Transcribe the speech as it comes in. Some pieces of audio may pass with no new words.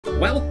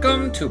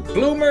Welcome to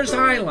Bloomers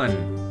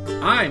Island.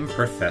 I'm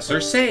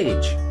Professor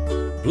Sage.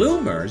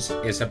 Bloomers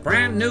is a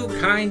brand new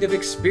kind of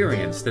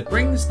experience that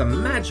brings the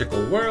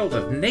magical world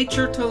of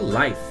nature to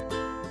life.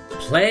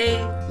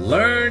 Play,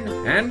 learn,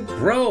 and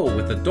grow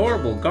with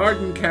adorable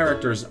garden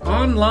characters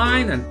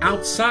online and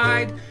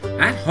outside,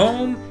 at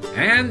home,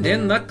 and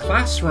in the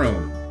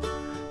classroom.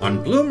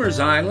 On Bloomers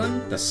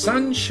Island, the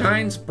sun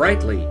shines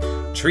brightly,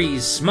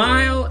 trees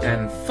smile,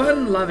 and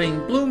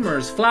fun-loving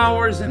bloomers,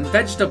 flowers, and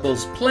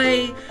vegetables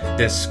play,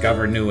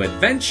 discover new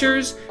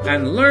adventures,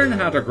 and learn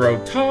how to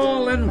grow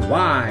tall and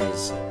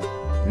wise.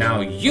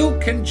 Now you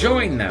can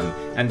join them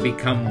and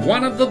become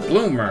one of the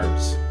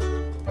bloomers.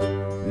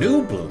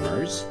 New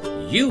bloomers,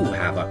 you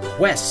have a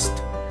quest.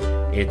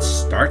 It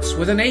starts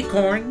with an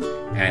acorn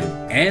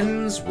and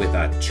ends with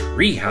a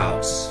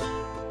treehouse.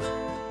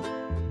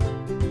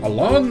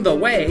 Along the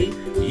way,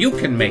 you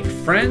can make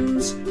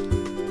friends,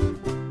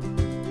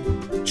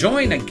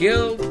 join a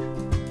guild,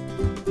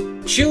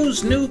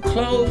 choose new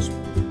clothes,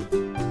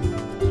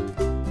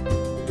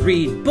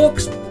 read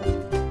books,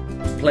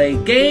 play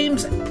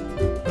games,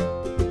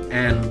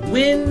 and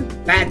win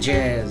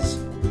badges.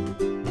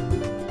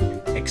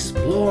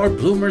 Explore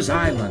Bloomers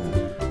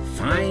Island,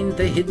 find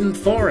the hidden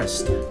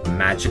forest,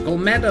 magical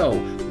meadow,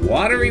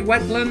 watery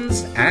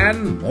wetlands,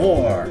 and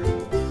more.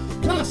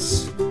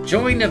 Plus,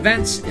 join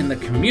events in the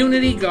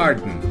community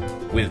garden.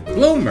 With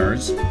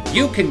Bloomers,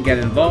 you can get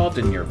involved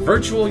in your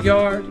virtual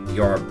yard,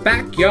 your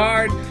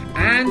backyard,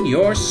 and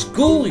your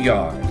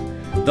schoolyard.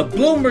 The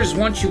Bloomers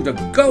want you to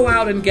go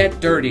out and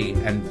get dirty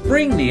and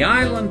bring the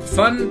island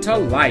fun to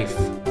life.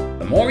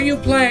 The more you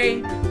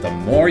play, the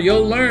more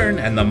you'll learn,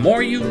 and the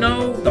more you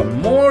know, the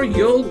more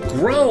you'll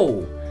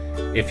grow.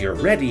 If you're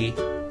ready,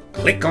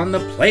 click on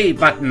the play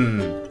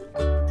button.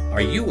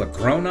 Are you a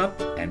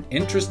grown-up and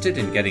interested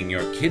in getting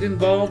your kid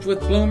involved with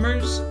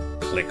Bloomers?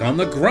 Click on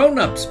the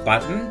Grown-ups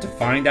button to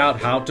find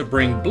out how to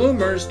bring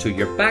Bloomers to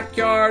your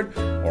backyard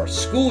or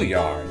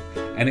schoolyard,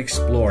 and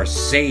explore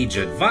Sage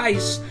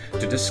advice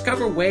to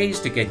discover ways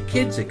to get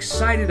kids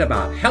excited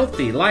about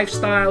healthy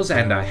lifestyles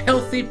and a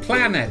healthy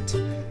planet.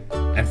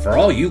 And for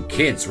all you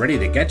kids ready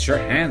to get your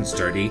hands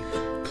dirty,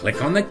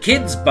 click on the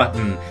Kids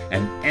button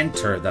and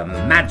enter the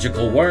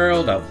magical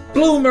world of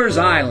Bloomers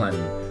Island.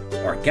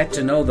 Or get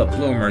to know the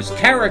Bloomers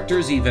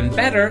characters even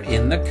better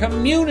in the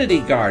community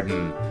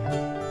garden.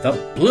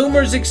 The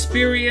Bloomers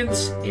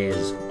experience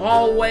is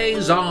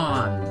always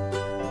on.